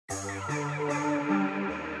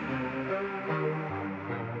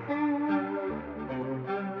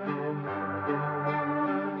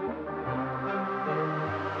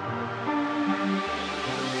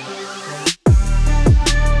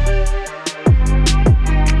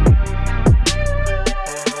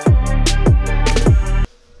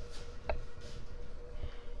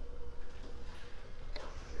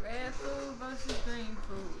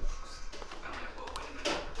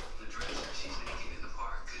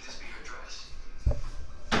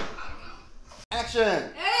Action!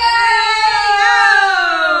 Hey!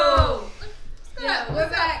 Yo! Yeah, we're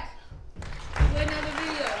back with another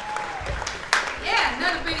video. Yeah,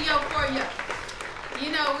 another video for you.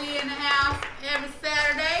 You know we in the house every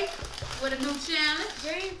Saturday with a new challenge.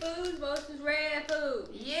 Green food versus red food.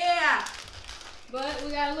 Yeah. But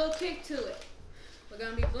we got a little kick to it. We're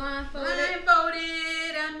going to be blindfolded.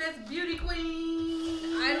 Blindfolded on this beauty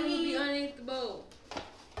queen. The item will be underneath the bowl.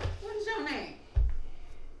 What is your name?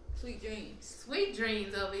 Sweet dreams. Sweet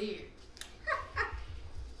Dreams over here.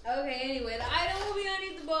 Okay, anyway, the item will be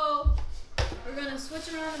underneath the bowl. We're going to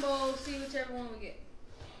switch around the bowl, see whichever one we get.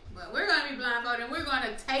 But we're going to be blindfolded and we're going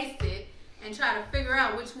to taste it and try to figure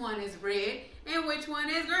out which one is red and which one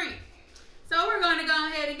is green. So we're going to go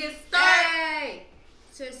ahead and get started. Hey!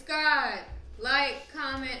 Subscribe, like,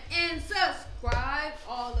 comment, and subscribe.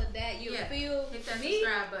 All of that you feel. Hit that me.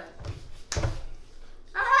 subscribe button.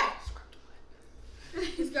 All right.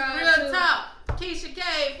 Subscribe Real to- talk. Keisha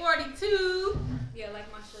K 42. Yeah, like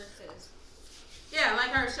my shirt says. Yeah,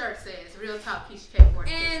 like her shirt says. Real talk. Keisha K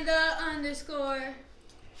 42. And the underscore.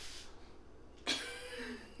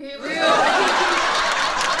 Here we Real. go.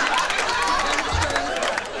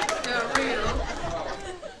 The real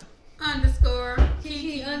underscore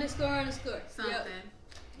Kiki underscore. something.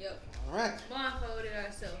 Yep. All right. Blindfolded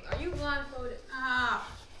ourselves. Are you blindfolded? Ah,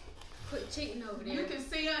 Quit cheating over there. you can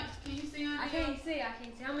see on. Can you see on? I can't see.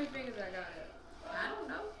 How many fingers I got up? I don't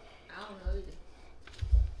know. I don't know either.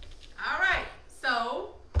 All right.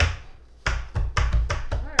 So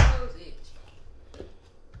Where are those itch?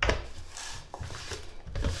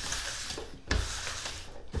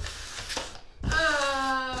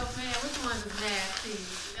 oh man, which one is nasty?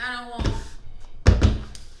 I don't want.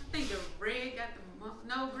 I think the red got the.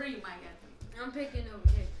 No, green might got the. I'm picking over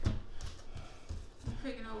here. I'm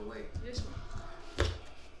picking over where. This one.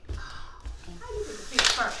 How you get the pick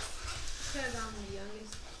first? Because I'm the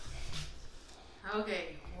youngest.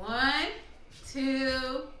 Okay, 1,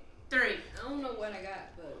 2, 3. I don't know what I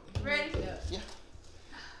got, but. Ready? Yeah.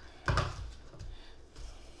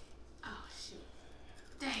 Oh shoot!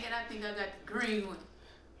 Dang it! I think I got the green one.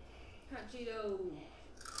 Hot Cheeto.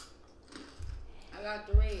 I got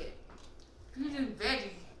the red. You do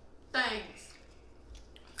veggie things.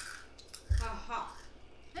 Ha ha.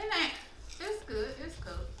 It ain't. It's good. It's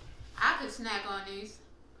cool. I could snack on these.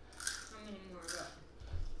 How many more I got?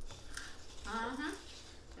 Uh-huh.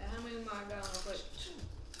 And how many more I got on my plate?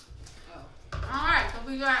 Oh. All right.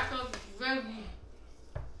 So we got so veggie.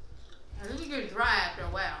 Now, this get dry after a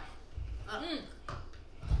while.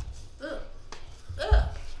 Ugh. Ugh.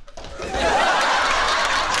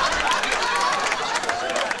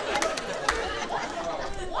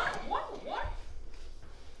 What?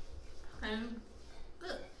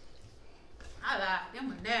 Ugh. I lied. Them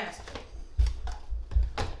were nasty.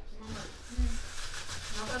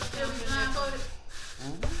 I'm still be blindfolded.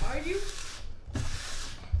 Are you?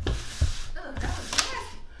 Ugh, that was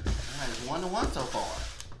nasty. All right, 1-1 so far.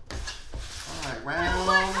 All right, What?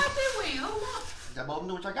 round. How'd they win? Who won? Y'all both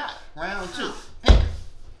know what I got. Round 2. Oh. Pick.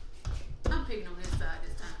 I'm picking on this side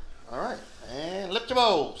this time. All right, and lift your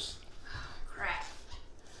bowls. Crap.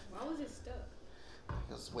 Why was it stuck?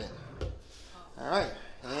 It's wet. All right,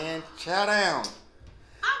 and chow down.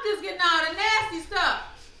 I'm just getting all the nasty stuff.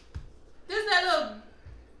 This that little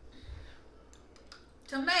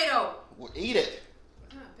tomato. Well, eat it.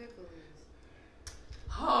 What kind of pickle is this?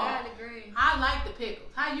 I Oh, got the green. I like the pickles.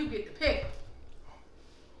 How you get the pickle?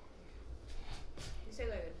 You say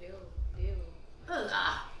like a dill. Ugh.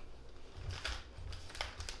 Ah.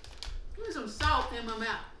 Give me some salt in my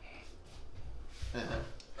mouth.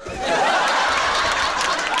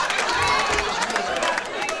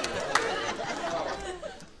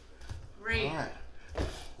 Red. All right,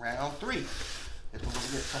 round 3. This one's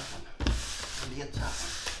gonna be a tough one. Gonna be a tough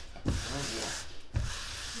one. Oh yeah.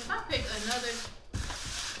 If I pick another,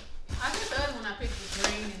 I guess the other one I picked was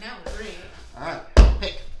green and that was red. All right,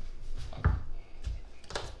 pick.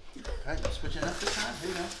 Okay, you switching up this time. Here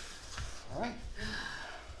you go. All right.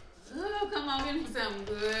 Oh, come on, give me something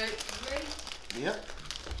good. Ready? Yep.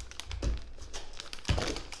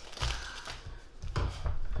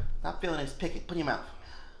 Not feeling this. Pick it. Put in your mouth.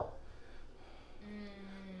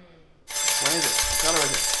 What is it? What color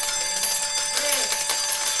is it?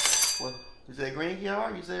 Red. Well, you say green,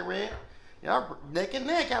 y'all? You say red? Y'all neck and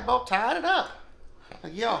neck. Y'all both tied it up.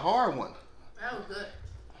 Like y'all a hard one. That was good.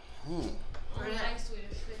 I don't like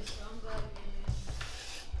Swedish fish, so I'm glad we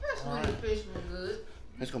That Swedish fish was good.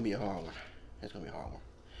 It's gonna be a hard one. It's gonna be a hard one.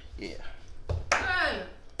 Yeah. Hey,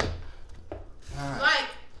 All right. like,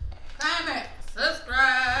 comment,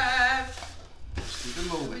 subscribe. Keep it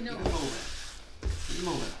moving. Keep it moving. Keep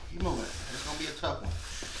moving. Keep moving. It's gonna be a tough one.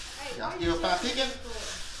 Hey, Y'all why still you not saying picking? that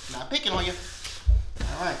for? Not picking on you.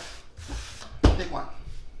 All right. Pick one.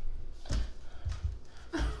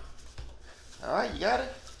 All right, you got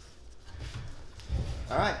it.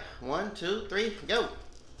 All right, 1, 2, 3, go. What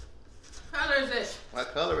color is it?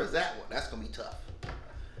 What color is that one? That's gonna be tough.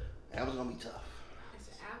 That one's gonna be tough. It's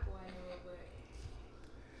an apple, I know, but.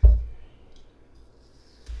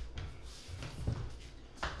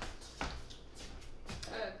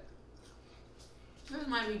 This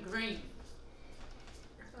might be green.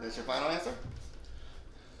 That's your final answer?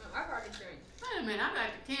 I got the green. Wait a minute, I got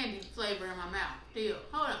the candy flavor in my mouth. Still,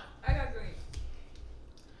 hold on. I got green.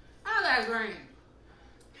 I got green.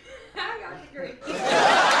 I got the green.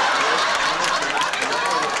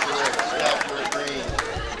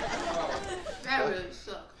 That really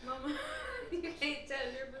sucked. Mama, you can't tell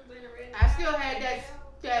the difference between a red and I still had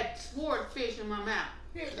that swordfish in my mouth.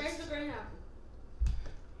 Here, taste the green apple.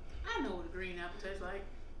 I know what a green apple tastes like.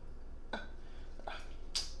 You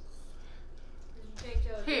can't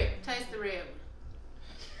tell the Here, difference. taste the red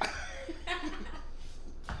one.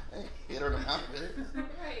 Hey, hit her in the mouth with it.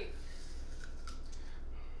 Right.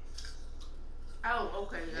 Oh,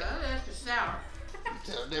 okay. That's the sour. You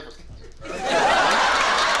tell the difference.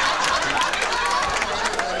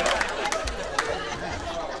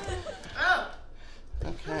 Oh, it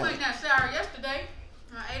Okay. wasn't that sour yesterday.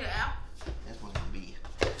 I ate an apple. This one's gonna be.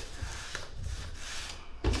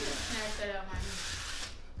 Snatch that out of my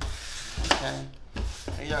hand.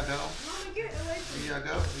 Okay. Here y'all go. Mama, get away from Here y'all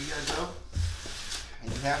go. Here y'all go.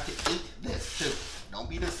 And you have to eat this too. Don't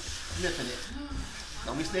be just sniffing it.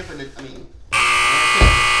 Don't be sniffing it. I mean.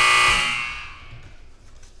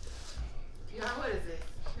 Y'all, what is it?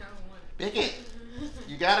 I don't want it. Pick it.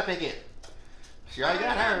 You gotta pick it. She already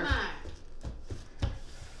got hers. Mine.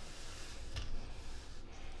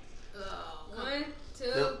 Oh, come on. 1, 2.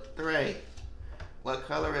 2, 3. What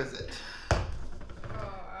color is it?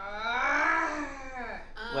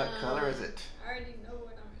 What color is it? I already know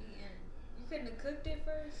what I'm eating. You couldn't have cooked it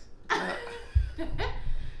first?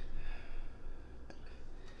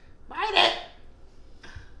 Bite it.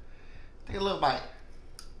 Take a little bite.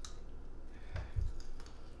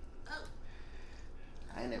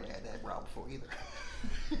 I ain't never had that raw before either.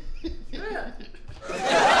 Yeah.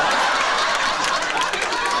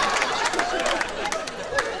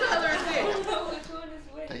 What color is I it? don't know which one is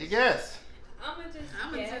which. Take a guess. I'm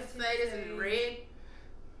gonna just say this is red.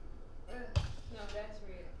 No, that's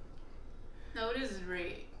red. No, this is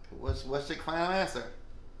red. What's your final answer?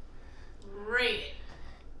 Red.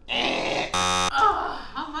 Oh,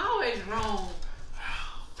 I'm always wrong.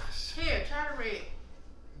 Here, try the red.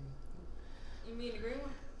 You mean the green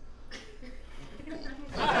one?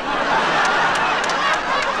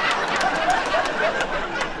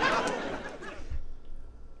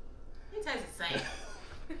 It tastes the same.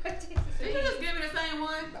 It tastes the Did same. you just give me the same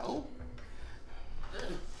one? No.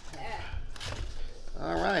 Yeah.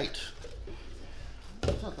 All right.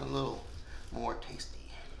 Something a little more tasty.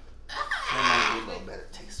 That might be a little better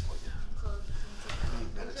taste for you.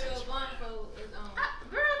 Better So taste. your blindfold is on.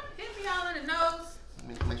 Girl, hit me all in the nose.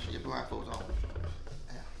 Make sure your blindfold's on.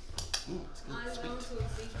 Yeah. It's good, Mine's on sweet. to a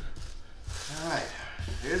seat. All right.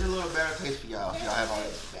 Here's a little better taste for y'all. If y'all have all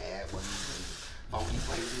these bad ones and funky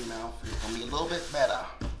flavors in your mouth, it's gonna be a little bit better.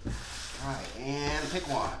 All right, and pick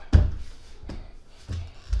one.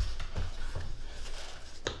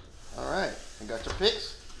 All right, you got your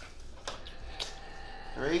picks.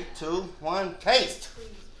 3, 2, 1, taste.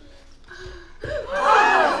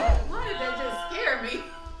 Why did that just scare me?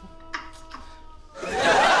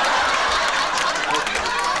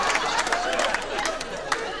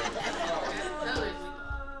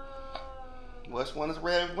 Which one is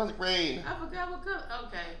red? Which one's green? I forgot what color.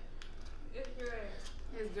 Okay, It's red.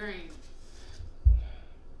 it's green.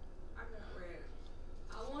 I got red.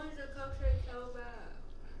 I wanted the cupcake so bad.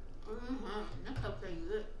 That cupcake is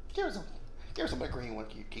good. Give her some of the green one,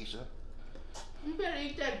 Keisha. You better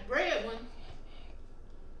eat that red one.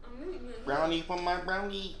 I'm eating it. Brownie for my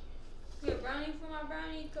brownie. Yeah, brownie for my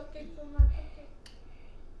brownie, cupcake for my cupcake.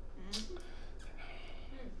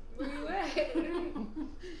 Where you at?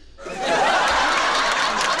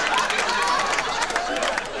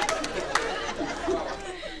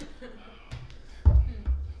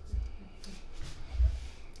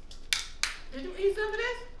 Did you eat some of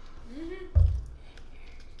this?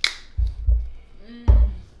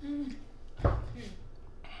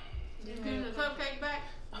 Did you give the cupcake back?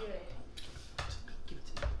 Give it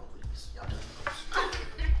to me, please. Y'all do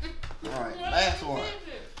it. All right, last one.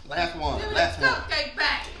 Last one. Give me Last the one. cupcake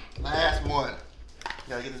back. Last one.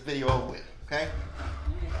 Gotta get this video over with, okay?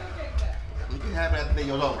 Cupcake back. You can have it after the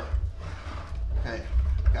video's over. Okay,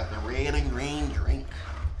 got the red and green drink.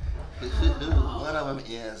 One of them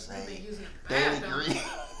is a daily green.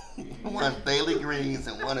 One's daily greens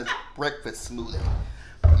and one is breakfast smoothie.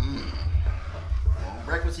 You want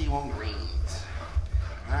breakfast, you want greens.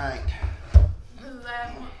 All right. This is the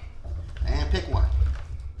last one. And pick one.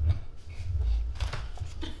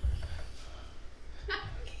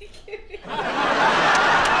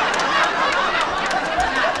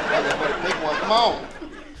 Pick one. Come on.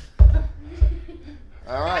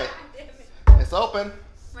 All right. It's open.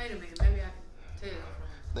 Wait a minute. Maybe I can tell.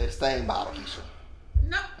 They're the same bottle, Keisha.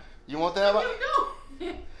 No. You want that? You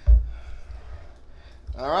do.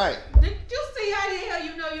 All right. Did you see how the hell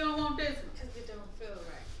you know you don't want this one? Because it don't feel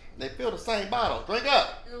right. They fill the same bottle. Drink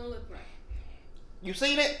up. It don't look right. You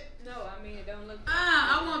seen it? No, I mean it don't look right.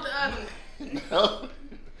 I want the other one. No.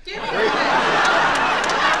 Give me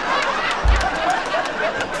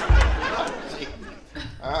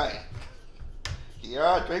All right.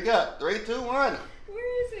 Kiara, drink up. 3, 2, 1.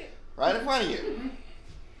 Where is it? Right in front of you.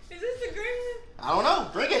 Is this the green one? I don't know.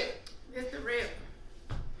 Drink it. It's the red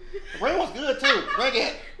The green one's good too. Drink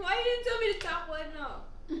it. Why you didn't tell me the top one? No.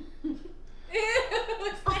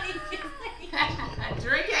 one.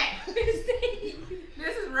 Drink it.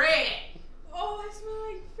 This is red. Oh, I smell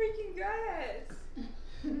like freaking grass.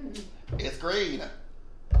 It's green.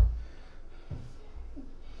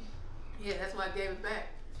 Yeah, that's why I gave it back.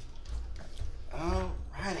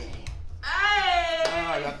 Alrighty. Hey!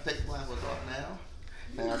 Alright, I have to take the blindfolds off now.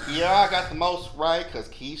 Now, Kiara got the most right because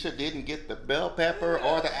Keisha didn't get the bell pepper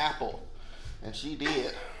or the apple. And she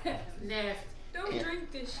did. Nasty. Don't Yeah.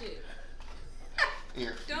 drink this shit.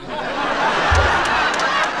 Here. Don't.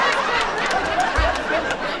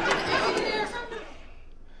 Is there something?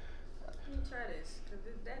 Let me try this. Cause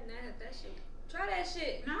that shit. Try that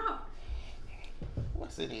shit. No.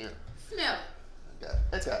 What's in here? Smell it.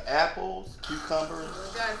 It's got apples, cucumbers,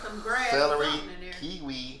 We got some grass or celery, something in there.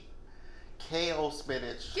 kiwi, kale,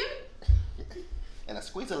 spinach, Give it. and a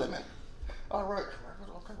squeeze of lemon. All right. Wrap it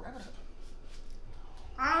up.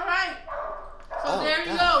 All right. So Oh, there you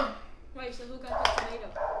God. go. Wait, so who got the tomato?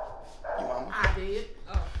 You mama? I did.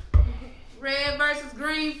 Oh. Red versus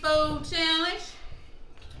green food challenge.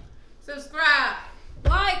 Subscribe.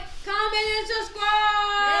 Like, comment, and subscribe.